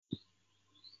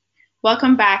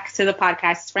Welcome back to the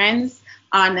podcast, friends.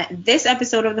 On this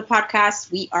episode of the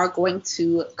podcast, we are going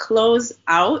to close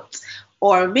out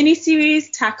our mini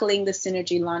series tackling the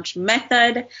Synergy Launch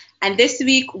Method. And this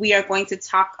week, we are going to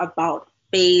talk about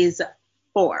phase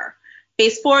 4.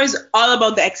 Phase 4 is all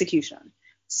about the execution.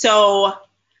 So,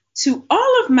 to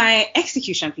all of my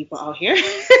execution people out here,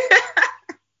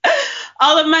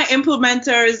 all of my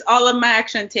implementers, all of my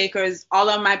action takers, all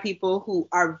of my people who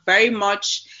are very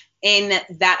much in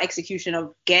that execution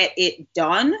of get it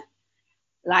done,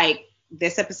 like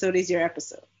this episode is your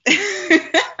episode.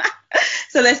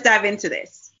 So let's dive into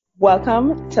this.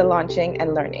 Welcome to Launching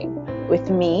and Learning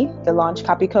with me, the launch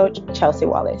copy coach, Chelsea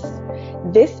Wallace.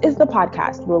 This is the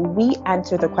podcast where we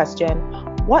answer the question,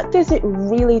 what does it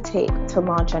really take to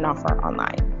launch an offer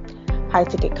online?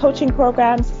 High-ticket coaching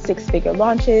programs, six-figure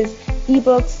launches,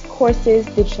 ebooks, courses,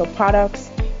 digital products.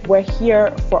 We're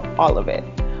here for all of it.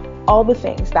 All the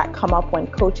things that come up when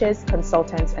coaches,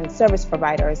 consultants, and service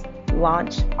providers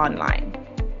launch online.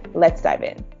 Let's dive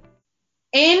in.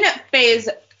 In phase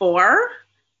 4,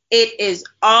 it is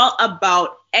all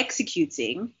about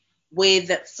executing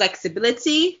with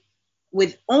flexibility,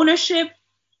 with ownership,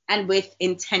 and with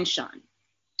intention.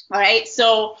 All right,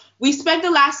 so we spent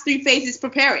the last 3 phases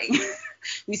preparing.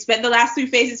 We spent the last 3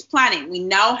 phases planning. We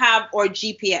now have our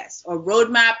GPS or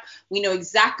roadmap. We know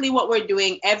exactly what we're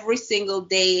doing every single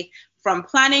day from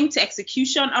planning to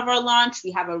execution of our launch.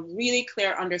 We have a really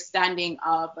clear understanding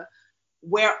of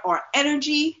where our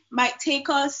energy might take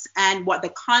us and what the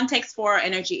context for our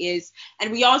energy is.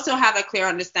 And we also have a clear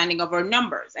understanding of our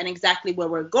numbers and exactly where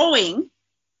we're going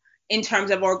in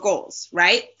terms of our goals,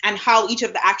 right? And how each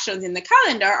of the actions in the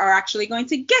calendar are actually going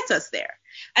to get us there.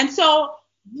 And so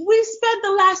we spent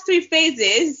the last 3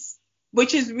 phases,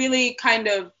 which is really kind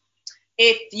of,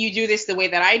 if you do this the way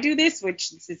that I do this, which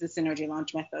this is the Synergy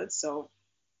Launch Method, so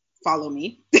follow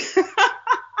me.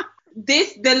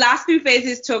 The last 3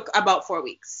 phases took about 4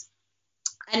 weeks.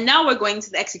 And now we're going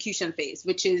to the execution phase,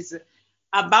 which is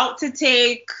about to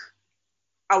take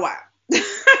a while.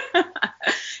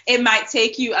 It might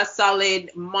take you a solid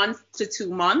month to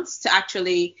 2 months to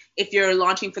actually, if you're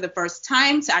launching for the first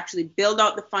time, to actually build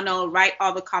out the funnel, write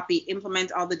all the copy,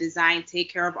 implement all the design,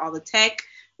 take care of all the tech,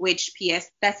 which PS,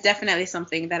 that's definitely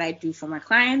something that I do for my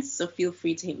clients. So feel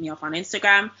free to hit me up on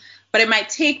Instagram. But it might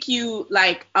take you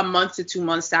like a month to 2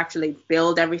 months to actually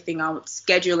build everything out,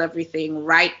 schedule everything,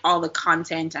 write all the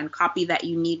content and copy that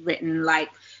you need written. Like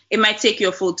it might take you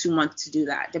a full 2 months to do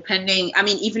that, depending. I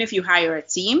mean, even if you hire a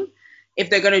team, if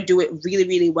they're going to do it really,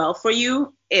 really well for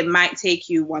you, it might take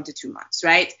you 1 to 2 months,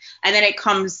 right? And then it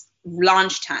comes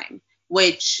launch time,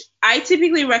 which I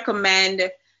typically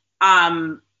recommend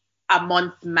a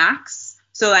month max.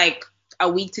 So like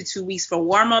a week to 2 weeks for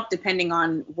warm up, depending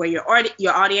on where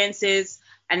your audience is,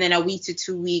 and then a week to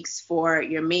 2 weeks for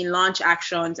your main launch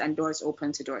actions and doors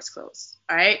open to doors closed.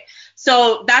 All right.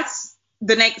 So that's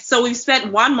the next. So we've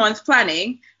spent 1 month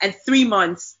planning and 3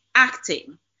 months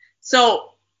acting. So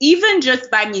even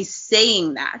just by me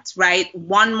saying that, right,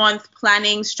 1 month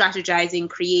planning, strategizing,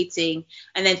 creating,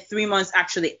 and then 3 months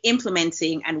actually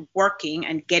implementing and working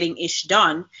and getting ish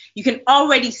done, you can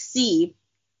already see,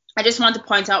 I just want to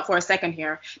point out for a second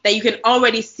here, that you can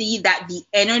already see that the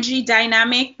energy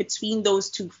dynamic between those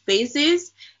 2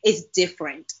 phases is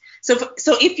different. So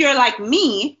if you're like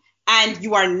me and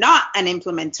you are not an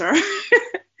implementer,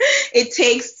 it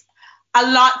takes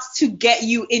a lot to get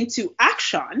you into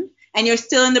action. And you're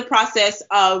still in the process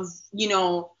of,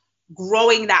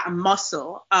 growing that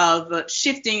muscle of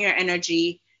shifting your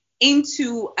energy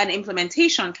into an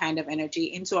implementation kind of energy,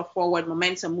 into a forward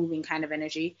momentum moving kind of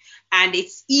energy. And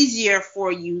it's easier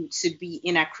for you to be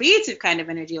in a creative kind of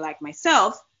energy like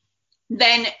myself,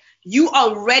 then you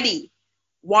already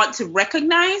want to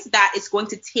recognize that it's going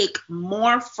to take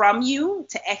more from you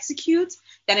to execute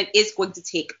than it is going to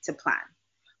take to plan.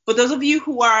 For those of you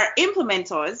who are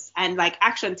implementers and like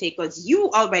action takers, you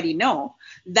already know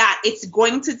that it's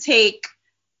going to take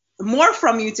more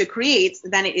from you to create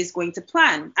than it is going to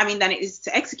plan. I mean, than it is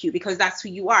to execute, because that's who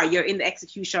you are. You're in the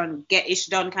execution, get ish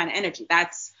done kind of energy.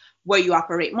 That's where you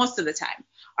operate most of the time.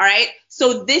 All right.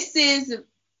 So these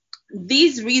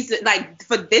reasons, like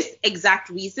for this exact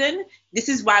reason, this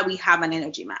is why we have an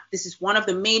energy map. This is one of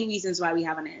the main reasons why we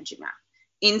have an energy map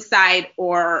inside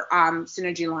our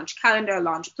Synergy Launch Calendar,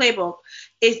 Launch Playbook,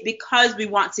 is because we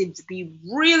want to be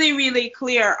really, really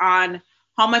clear on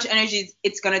how much energy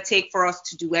it's going to take for us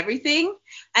to do everything,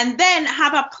 and then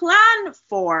have a plan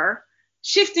for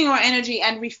shifting our energy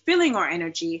and refilling our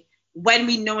energy when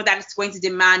we know that it's going to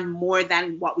demand more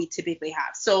than what we typically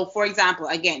have. So, for example,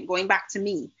 again, going back to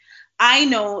me, I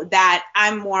know that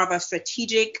I'm more of a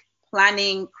strategic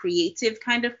planning, creative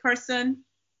kind of person,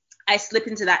 I slip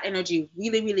into that energy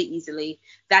really, really easily.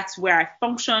 That's where I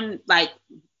function like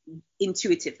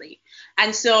intuitively.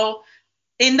 And so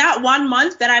in that 1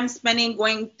 month that I'm spending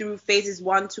going through phases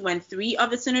 1, 2, and 3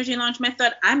 of the Synergy Launch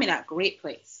Method, I'm in a great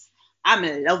place.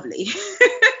 I'm lovely.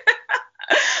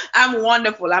 I'm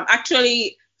wonderful. I'm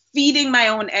actually feeding my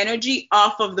own energy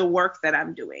off of the work that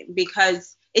I'm doing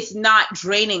because it's not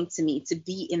draining to me to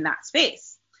be in that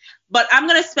space. But I'm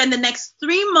going to spend the next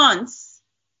 3 months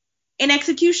in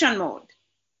execution mode,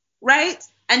 right?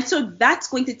 And so that's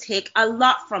going to take a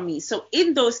lot from me. So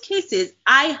in those cases,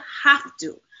 I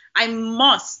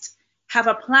must have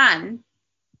a plan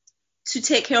to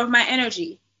take care of my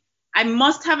energy. I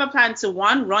must have a plan to,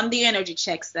 1, run the energy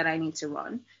checks that I need to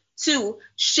run. 2,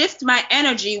 shift my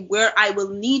energy where I will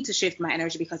need to shift my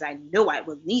energy, because I know I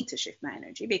will need to shift my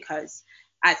energy, because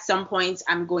at some point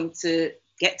I'm going to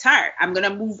get tired. I'm going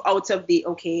to move out of the,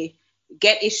 okay,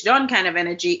 get ish done kind of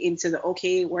energy into the,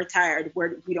 okay, we're tired,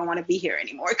 we don't want to be here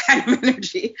anymore kind of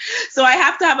energy. So I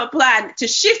have to have a plan to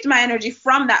shift my energy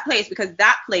from that place, because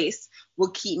that place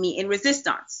will keep me in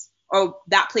resistance, or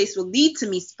that place will lead to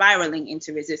me spiraling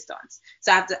into resistance.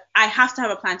 So I have to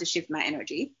have a plan to shift my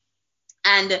energy.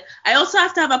 And I also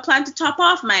have to have a plan to top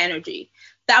off my energy.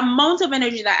 The amount of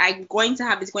energy that I'm going to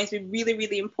have is going to be really,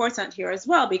 really important here as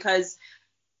well, because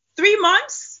 3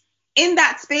 months in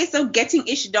that space of getting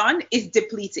ish done is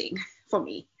depleting for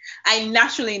me. I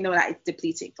naturally know that it's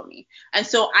depleting for me. And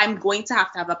so I'm going to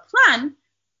have a plan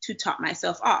to top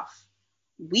myself off.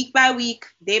 Week by week,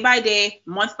 day by day,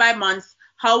 month by month,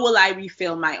 how will I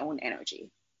refill my own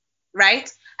energy?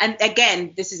 Right? And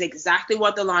again, this is exactly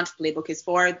what the launch playbook is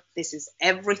for. This is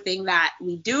everything that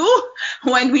we do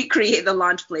when we create the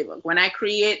launch playbook. When I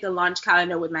create the launch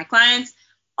calendar with my clients,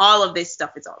 all of this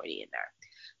stuff is already in there.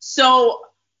 So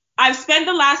I've spent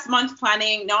the last month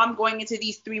planning. Now I'm going into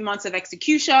these 3 months of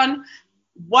execution.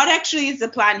 What actually is the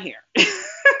plan here?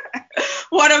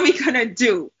 What are we going to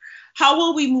do? How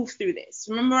will we move through this?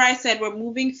 Remember I said we're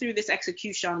moving through this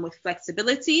execution with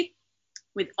flexibility,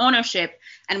 with ownership,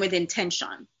 and with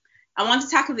intention. I want to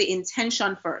tackle the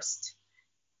intention first,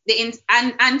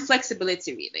 and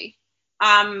flexibility really,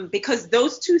 because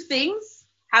those two things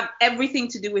have everything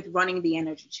to do with running the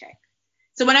energy check.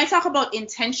 So when I talk about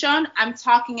intention, I'm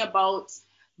talking about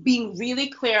being really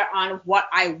clear on what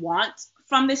I want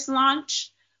from this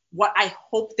launch, what I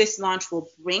hope this launch will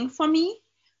bring for me,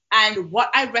 and what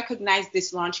I recognize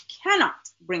this launch cannot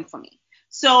bring for me.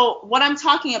 So what I'm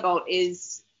talking about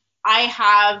is I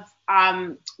have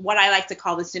what I like to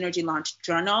call the Synergy Launch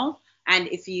Journal. And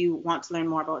if you want to learn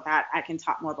more about that, I can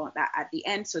talk more about that at the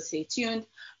end, so stay tuned.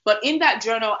 But in that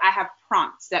journal, I have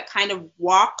prompts that kind of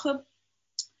walk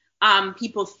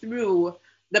people through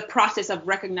the process of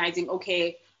recognizing,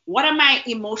 okay, what are my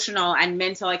emotional and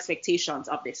mental expectations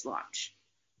of this launch?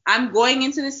 I'm going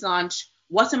into this launch.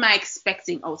 What am I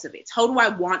expecting out of it? How do I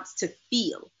want to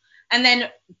feel? And then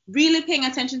really paying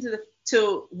attention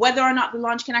to whether or not the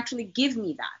launch can actually give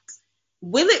me that.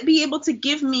 Will it be able to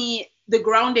give me the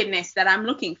groundedness that I'm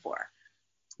looking for?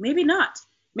 Maybe not.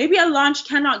 Maybe a launch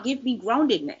cannot give me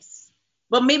groundedness.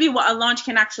 But maybe what a launch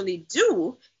can actually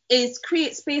do is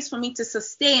create space for me to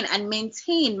sustain and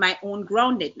maintain my own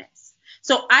groundedness.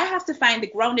 So I have to find the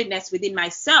groundedness within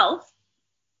myself,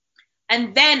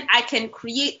 and then I can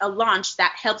create a launch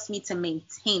that helps me to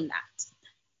maintain that,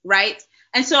 right?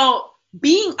 And so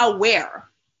being aware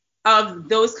of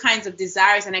those kinds of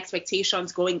desires and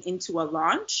expectations going into a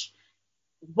launch,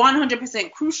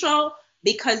 100% crucial,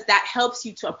 because that helps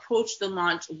you to approach the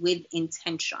launch with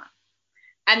intention.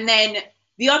 And then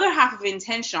the other half of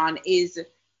intention is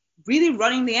really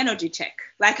running the energy check.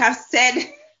 Like I've said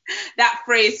that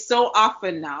phrase so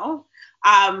often now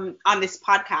on this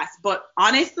podcast, but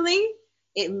honestly,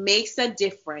 it makes a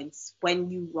difference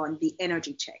when you run the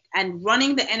energy check. And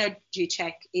running the energy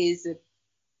check is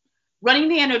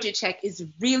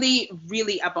really,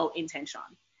 really about intention,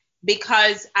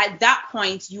 because at that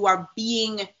point you are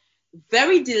being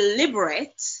very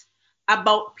deliberate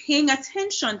about paying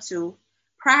attention to,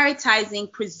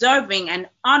 prioritizing, preserving, and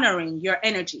honoring your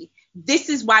energy. This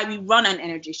is why we run an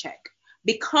energy check,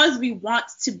 because we want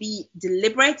to be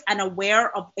deliberate and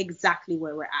aware of exactly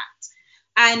where we're at.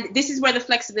 And this is where the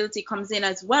flexibility comes in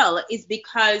as well, is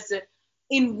because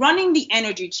in running the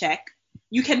energy check,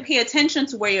 you can pay attention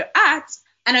to where you're at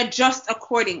and adjust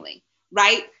accordingly,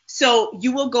 right? So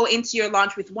you will go into your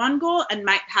launch with one goal and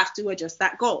might have to adjust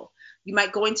that goal. You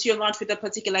might go into your launch with a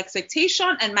particular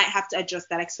expectation and might have to adjust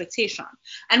that expectation.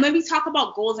 And when we talk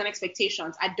about goals and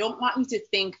expectations, I don't want you to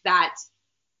think that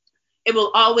it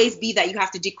will always be that you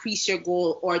have to decrease your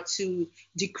goal or to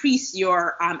decrease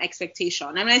your expectation.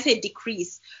 And when I say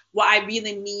decrease, what I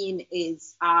really mean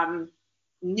is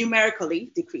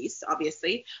numerically decrease,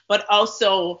 obviously, but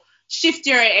also shift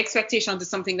your expectation to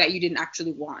something that you didn't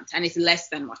actually want and it's less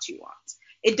than what you want.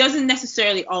 It doesn't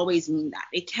necessarily always mean that.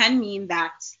 It can mean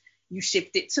that you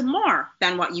shift it to more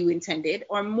than what you intended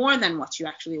or more than what you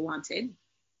actually wanted.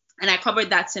 And I covered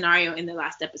that scenario in the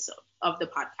last episode of the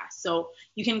podcast. So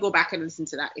you can go back and listen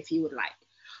to that if you would like.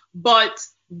 But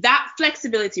that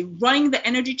flexibility, running the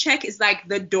energy check, is like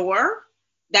the door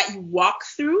that you walk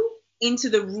through into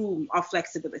the room of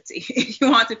flexibility, if you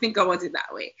want to think about it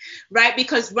that way, right?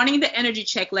 Because running the energy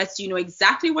check lets you know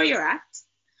exactly where you're at.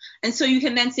 And so you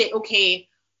can then say, okay,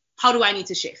 how do I need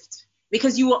to shift?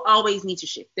 Because you will always need to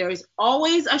shift. There is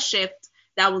always a shift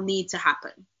that will need to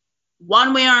happen.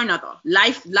 One way or another.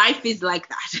 Life is like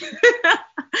that.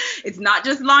 It's not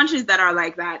just launches that are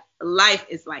like that. Life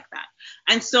is like that.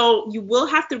 And so you will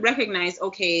have to recognize,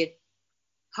 okay,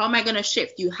 how am I going to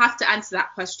shift? You have to answer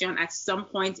that question at some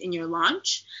point in your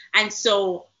launch. And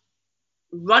so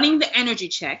running the energy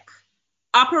check,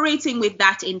 operating with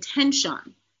that intention,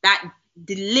 that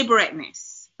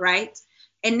deliberateness, right,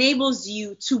 enables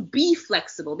you to be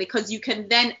flexible, because you can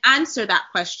then answer that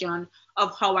question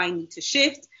of how I need to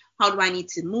shift. How do I need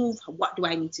to move? What do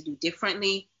I need to do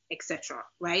differently, etc.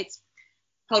 Right?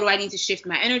 How do I need to shift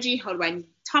my energy? How do I need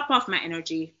to top off my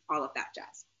energy? All of that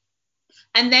jazz.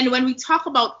 And then when we talk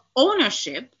about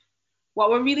ownership, what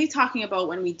we're really talking about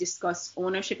when we discuss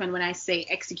ownership, and when I say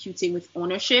executing with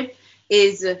ownership,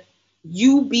 is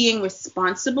you being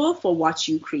responsible for what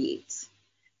you create.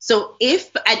 So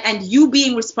and you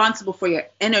being responsible for your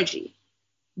energy,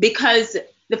 because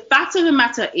the fact of the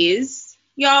matter is,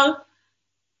 y'all,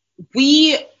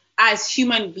 we as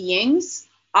human beings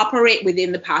operate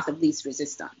within the path of least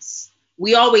resistance.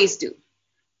 We always do.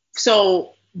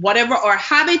 So whatever our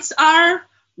habits are,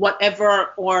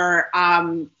 whatever our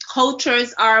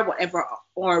cultures are, whatever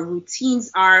our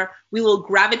routines are, we will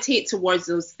gravitate towards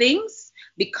those things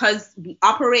because we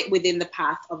operate within the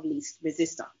path of least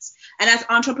resistance. And as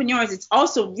entrepreneurs, it's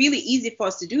also really easy for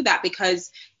us to do that,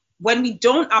 because when we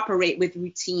don't operate with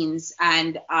routines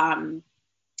and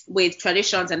with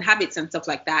traditions and habits and stuff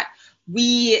like that,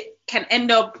 we can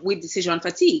end up with decision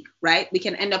fatigue, right? We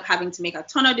can end up having to make a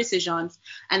ton of decisions,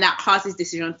 and that causes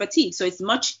decision fatigue. So it's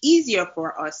much easier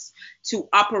for us to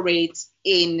operate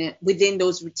within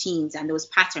those routines and those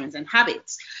patterns and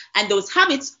habits. And those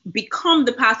habits become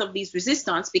the path of least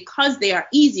resistance because they are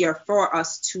easier for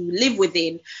us to live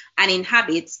within and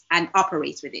inhabit and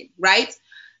operate within, right?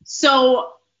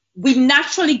 So we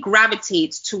naturally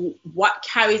gravitate to what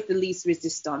carries the least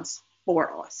resistance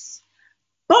for us.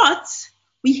 But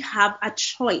we have a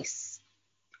choice.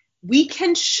 We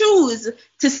can choose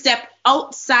to step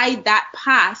outside that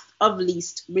path of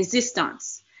least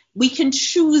resistance. We can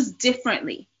choose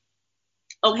differently.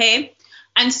 Okay?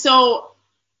 And so,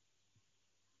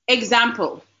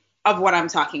 example of what I'm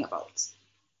talking about.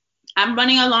 I'm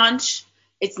running a launch.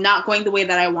 It's not going the way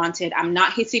that I wanted. I'm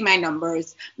not hitting my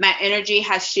numbers. My energy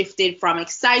has shifted from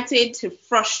excited to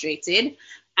frustrated.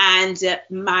 And the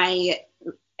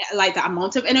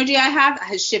amount of energy I have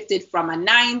has shifted from a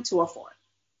 9 to a 4.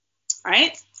 All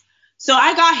right. So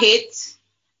I got hit.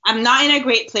 I'm not in a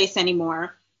great place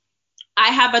anymore. I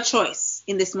have a choice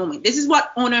in this moment. This is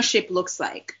what ownership looks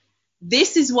like.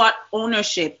 This is what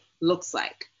ownership looks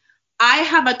like. I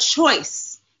have a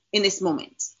choice in this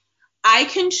moment. I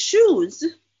can choose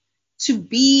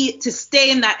to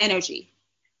stay in that energy,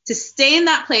 to stay in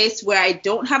that place where I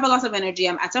don't have a lot of energy.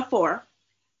 I'm at a 4,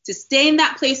 to stay in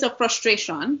that place of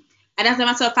frustration. And as a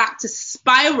matter of fact, to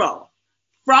spiral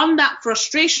from that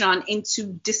frustration into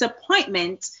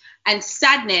disappointment and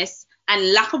sadness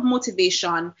and lack of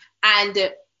motivation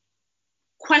and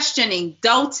questioning,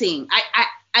 doubting,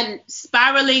 and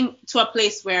spiraling to a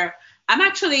place where I'm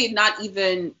actually not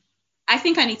even, I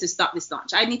think I need to stop this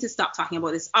launch. I need to stop talking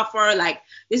about this offer. Like,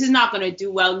 this is not going to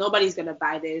do well. Nobody's going to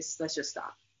buy this. Let's just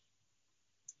stop.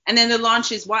 And then the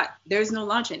launch is what? There's no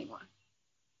launch anymore,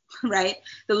 right?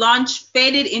 The launch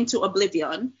faded into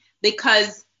oblivion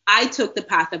because I took the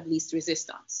path of least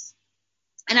resistance.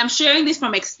 And I'm sharing this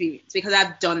from experience because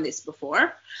I've done this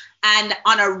before. And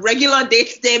on a regular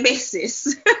day-to-day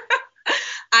basis,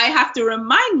 I have to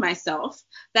remind myself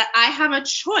that I have a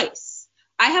choice.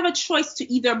 I have a choice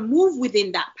to either move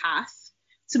within that path,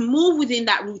 to move within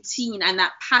that routine and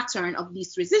that pattern of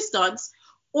least resistance,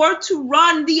 or to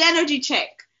run the energy check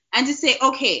and to say,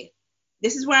 okay,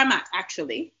 this is where I'm at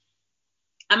actually.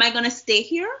 Am I going to stay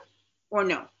here or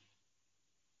no?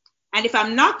 And if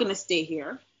I'm not going to stay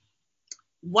here,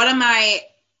 what am I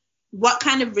what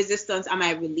kind of resistance am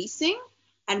I releasing,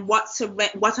 and what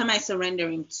am I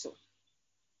surrendering to,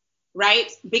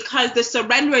 right? Because the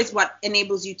surrender is what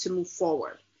enables you to move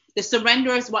forward. The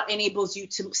surrender is what enables you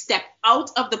to step out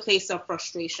of the place of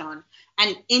frustration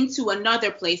and into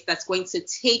another place that's going to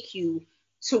take you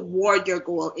toward your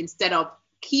goal instead of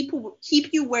keep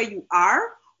you where you are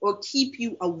or keep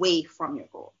you away from your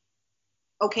goal.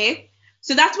 Okay?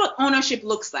 So that's what ownership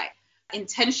looks like.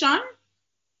 Intention,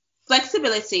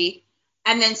 flexibility,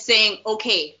 and then saying,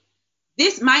 okay,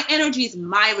 my energy is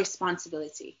my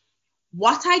responsibility.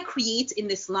 What I create in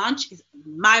this launch is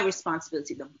my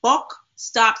responsibility. The buck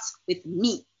stops with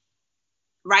me,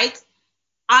 right?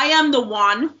 I am the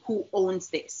one who owns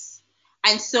this.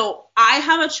 And so I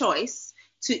have a choice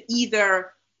to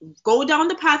either go down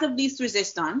the path of least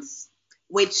resistance,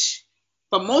 which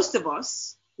for most of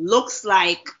us looks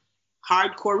like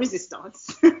hardcore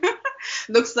resistance,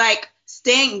 looks like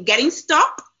getting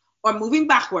stuck or moving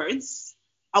backwards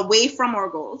away from our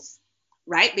goals,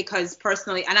 right? Because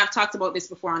personally, and I've talked about this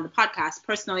before on the podcast,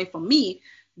 personally for me,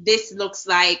 this looks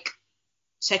like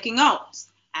checking out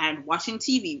and watching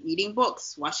TV, reading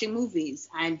books, watching movies,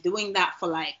 and doing that for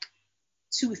like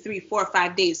 2, 3, 4,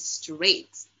 5 days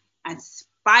straight and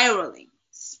spiraling,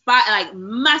 like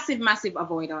massive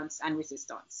avoidance and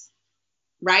resistance,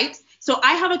 right? So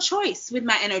I have a choice with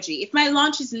my energy. If my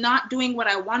launch is not doing what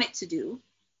I want it to do,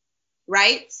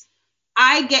 right?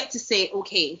 I get to say,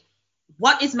 okay,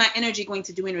 what is my energy going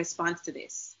to do in response to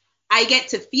this? I get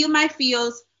to feel my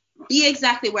feels, be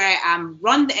exactly where I am,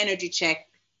 run the energy check,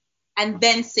 and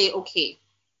then say, okay,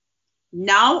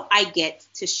 now I get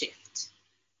to shift.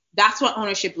 That's what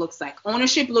ownership looks like.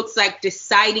 Ownership looks like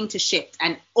deciding to shift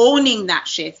and owning that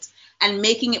shift and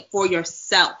making it for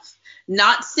yourself.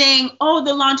 Not saying, oh,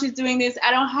 the launch is doing this,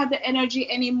 I don't have the energy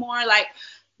anymore. Like,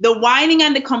 the whining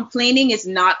and the complaining is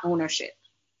not ownership.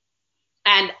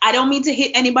 And I don't mean to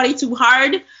hit anybody too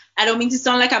hard. I don't mean to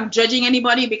sound like I'm judging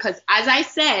anybody, because as I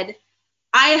said,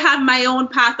 I have my own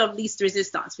path of least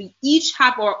resistance. We each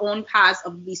have our own paths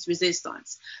of least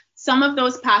resistance. Some of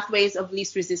those pathways of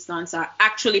least resistance are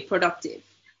actually productive,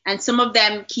 and some of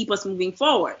them keep us moving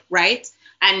forward, right?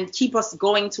 And keep us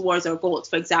going towards our goals.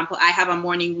 For example, I have a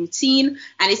morning routine,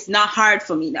 and it's not hard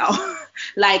for me now.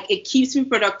 Like, it keeps me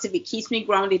productive. It keeps me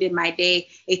grounded in my day.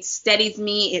 It steadies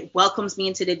me. It welcomes me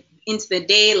into the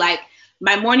day. Like,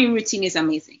 my morning routine is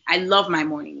amazing. I love my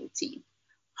morning routine.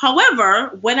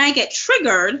 However, when I get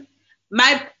triggered,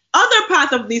 my other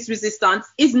path of least resistance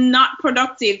is not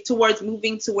productive towards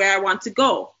moving to where I want to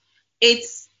go.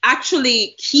 It's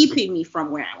actually keeping me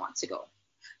from where I want to go.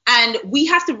 And we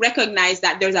have to recognize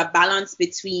that there's a balance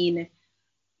between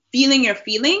feeling your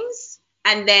feelings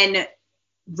and then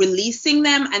releasing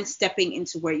them and stepping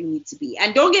into where you need to be.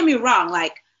 And don't get me wrong,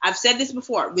 like I've said this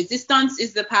before, resistance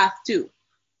is the path too,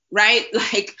 right?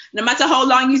 Like, no matter how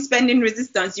long you spend in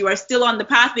resistance, you are still on the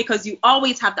path, because you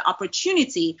always have the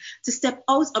opportunity to step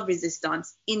out of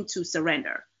resistance into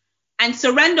surrender. And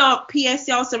surrender,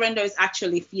 PSL surrender, is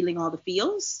actually feeling all the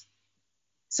feels.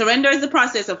 Surrender is the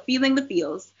process of feeling the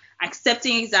feels,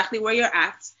 accepting exactly where you're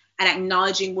at, and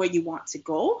acknowledging where you want to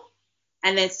go,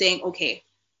 and then saying, okay,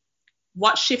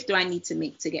 what shift do I need to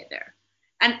make to get there?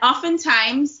 And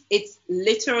oftentimes it's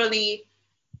literally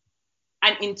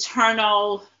an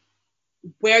internal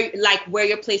where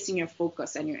you're placing your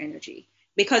focus and your energy.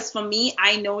 Because for me,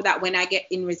 I know that when I get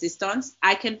in resistance,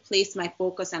 I can place my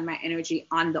focus and my energy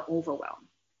on the overwhelm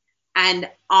and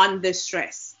on the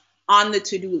stress, on the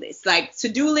to-do list. Like,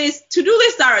 to-do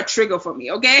lists are a trigger for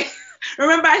me, okay?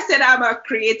 Remember I said I'm a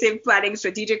creative, planning,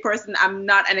 strategic person. I'm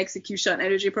not an execution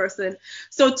energy person.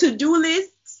 So to-do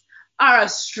lists are a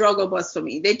struggle bus for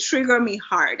me. They trigger me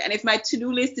hard. And if my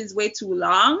to-do list is way too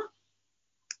long,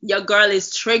 your girl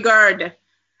is triggered,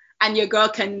 and your girl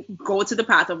can go to the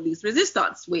path of least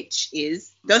resistance, which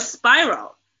is the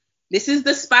spiral. This is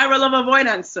the spiral of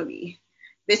avoidance for me.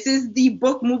 This is the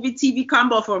book, movie, TV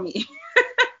combo for me.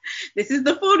 This is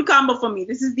the food combo for me.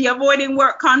 This is the avoiding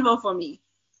work combo for me,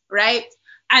 right?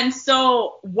 And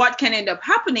so what can end up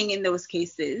happening in those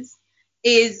cases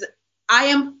is I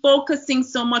am focusing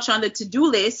so much on the to-do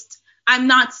list, I'm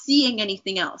not seeing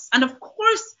anything else. And of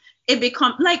course, it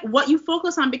becomes like what you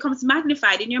focus on becomes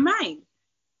magnified in your mind,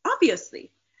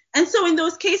 obviously. And so in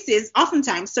those cases,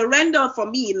 oftentimes surrender for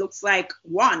me looks like,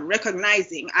 one,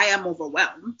 recognizing I am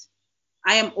overwhelmed.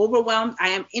 I am overwhelmed. I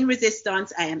am in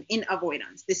resistance. I am in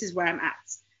avoidance. This is where I'm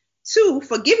at. 2,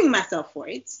 forgiving myself for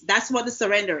it. That's what the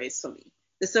surrender is for me.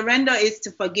 The surrender is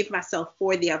to forgive myself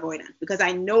for the avoidance, because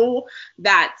I know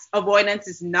that avoidance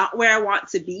is not where I want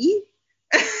to be.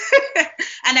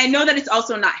 And I know that it's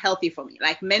also not healthy for me.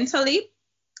 Like, mentally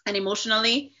and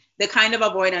emotionally, the kind of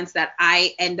avoidance that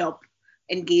I end up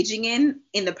engaging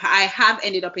I have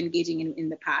ended up engaging in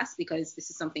the past, because this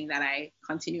is something that I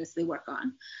continuously work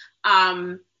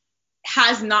on,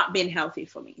 has not been healthy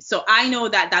for me. So I know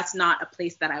that that's not a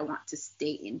place that I want to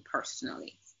stay in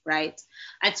personally, right?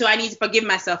 And so I need to forgive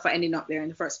myself for ending up there in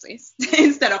the first place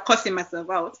instead of cussing myself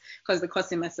out, because the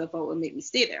cussing myself out will make me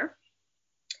stay there.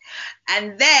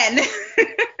 And then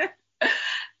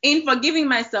in forgiving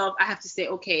myself, I have to say,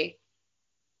 okay,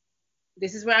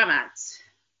 this is where I'm at,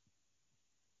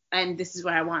 and this is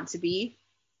where I want to be.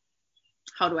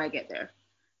 How do I get there?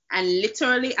 And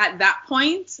literally at that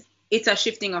point, it's a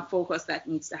shifting of focus that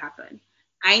needs to happen.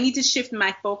 I need to shift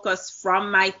my focus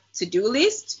from my to-do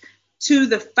list to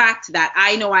the fact that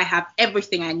I know I have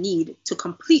everything I need to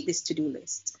complete this to-do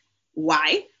list.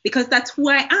 Why? Because that's who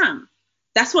I am.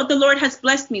 That's what the Lord has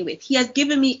blessed me with. He has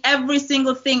given me every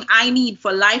single thing I need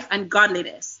for life and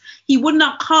godliness. He would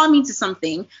not call me to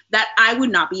something that I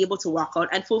would not be able to walk out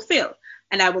and fulfill.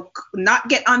 And I will not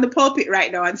get on the pulpit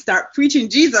right now and start preaching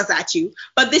Jesus at you,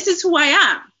 but this is who I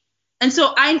am. And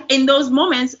so in those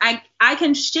moments, I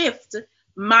can shift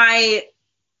my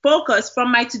focus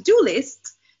from my to-do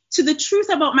list to the truth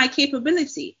about my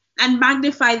capability and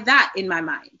magnify that in my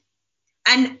mind.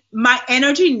 And my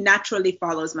energy naturally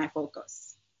follows my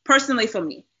focus. Personally, for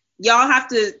me, y'all have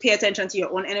to pay attention to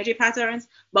your own energy patterns.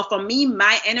 But for me,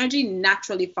 my energy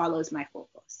naturally follows my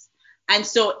focus. And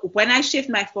so when I shift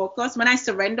my focus, when I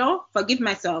surrender, forgive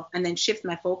myself, and then shift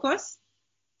my focus,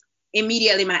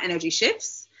 immediately my energy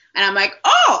shifts. And I'm like,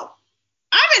 oh,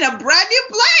 I'm in a brand new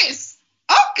place.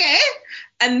 Okay.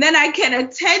 And then I can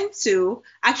attend to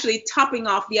actually topping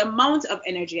off the amount of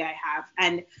energy I have.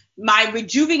 And my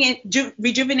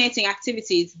rejuvenating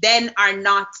activities then are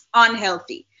not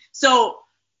unhealthy. So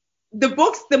the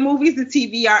books, the movies, the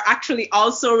TV are actually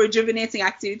also rejuvenating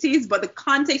activities, but the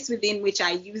context within which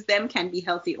I use them can be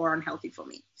healthy or unhealthy for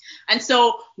me. And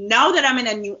so now that I'm in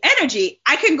a new energy,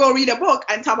 I can go read a book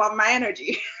and top up my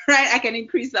energy, right? I can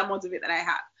increase the amount of it that I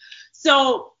have.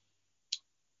 So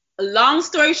long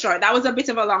story short, that was a bit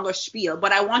of a longer spiel,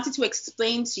 but I wanted to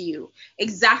explain to you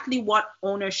exactly what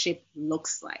ownership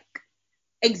looks like,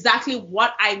 exactly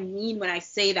what I mean when I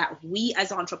say that we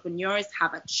as entrepreneurs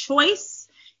have a choice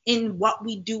in what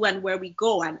we do and where we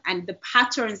go and the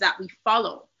patterns that we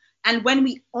follow. And when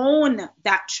we own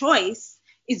that choice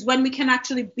is when we can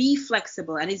actually be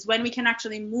flexible, and is when we can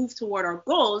actually move toward our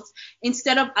goals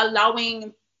instead of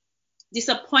allowing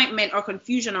disappointment or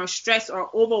confusion or stress or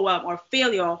overwhelm or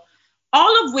failure,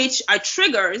 all of which are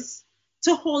triggers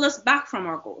to hold us back from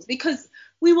our goals, because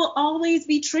we will always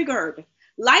be triggered.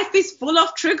 Life is full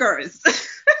of triggers.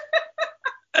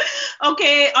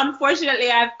 Okay, unfortunately,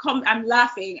 I'm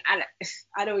laughing, and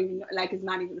I don't even, like, it's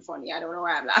not even funny. I don't know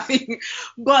why I'm laughing.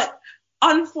 But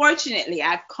unfortunately,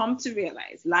 I've come to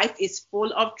realize life is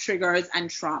full of triggers and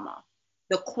trauma.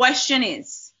 The question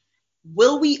is,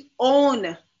 will we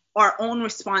own our own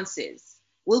responses?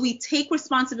 Will we take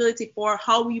responsibility for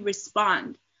how we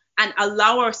respond and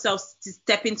allow ourselves to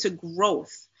step into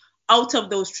growth out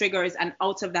of those triggers and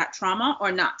out of that trauma,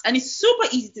 or not? And it's super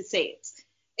easy to say it.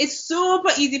 It's super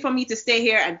easy for me to stay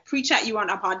here and preach at you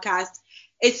on a podcast.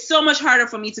 It's so much harder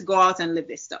for me to go out and live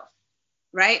this stuff,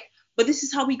 right? But this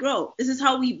is how we grow. This is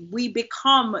how we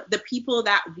become the people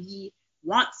that we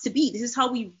want to be. This is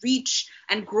how we reach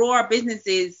and grow our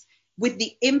businesses with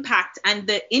the impact and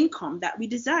the income that we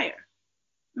desire.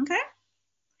 Okay?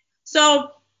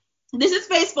 So this is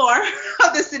phase 4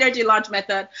 of the Synergy Launch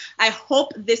Method. I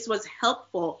hope this was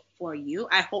helpful for you.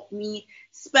 I hope me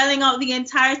spelling out the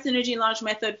entire Synergy Launch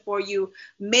Method for you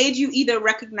made you either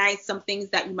recognize some things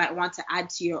that you might want to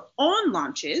add to your own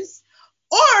launches,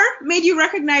 or made you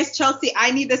recognize, Chelsea,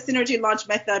 I need the Synergy Launch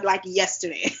Method like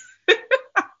yesterday.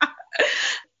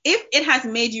 If it has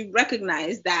made you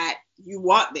recognize that you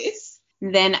want this,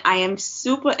 then I am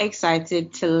super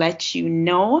excited to let you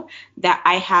know that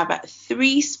I have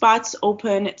 3 spots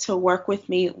open to work with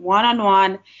me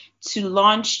one-on-one to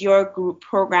launch your group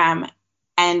program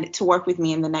and to work with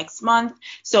me in the next month.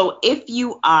 So if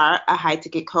you are a high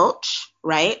ticket coach,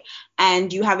 right,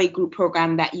 and you have a group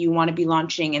program that you want to be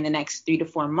launching in the next 3 to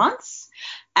 4 months,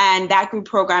 and that group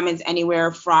program is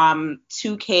anywhere from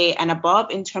 $2,000 and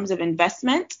above in terms of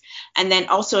investment. And then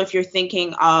also if you're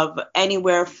thinking of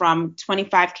anywhere from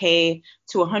 $25,000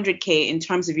 to $100,000 in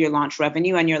terms of your launch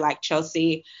revenue, and you're like,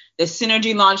 Chelsea, the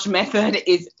Synergy Launch Method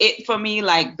is it for me.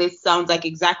 Like, this sounds like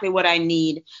exactly what I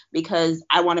need, because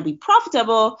I want to be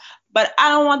profitable, but I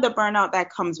don't want the burnout that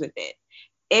comes with it.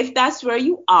 If that's where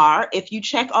you are, if you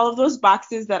check all of those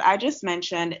boxes that I just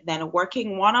mentioned, then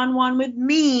working one-on-one with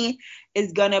me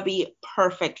is going to be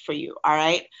perfect for you. All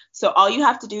right. So all you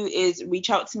have to do is reach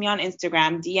out to me on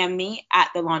Instagram, DM me at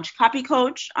the Launch Copy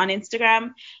Coach on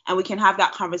Instagram, and we can have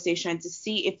that conversation to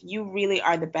see if you really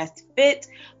are the best fit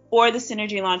for the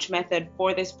Synergy Launch method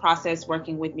for this process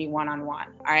working with me one-on-one.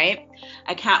 All right.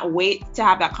 I can't wait to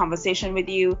have that conversation with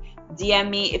you. DM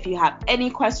me if you have any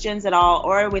questions at all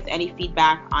or with any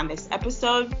feedback on this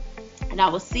episode, and I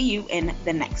will see you in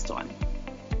the next one.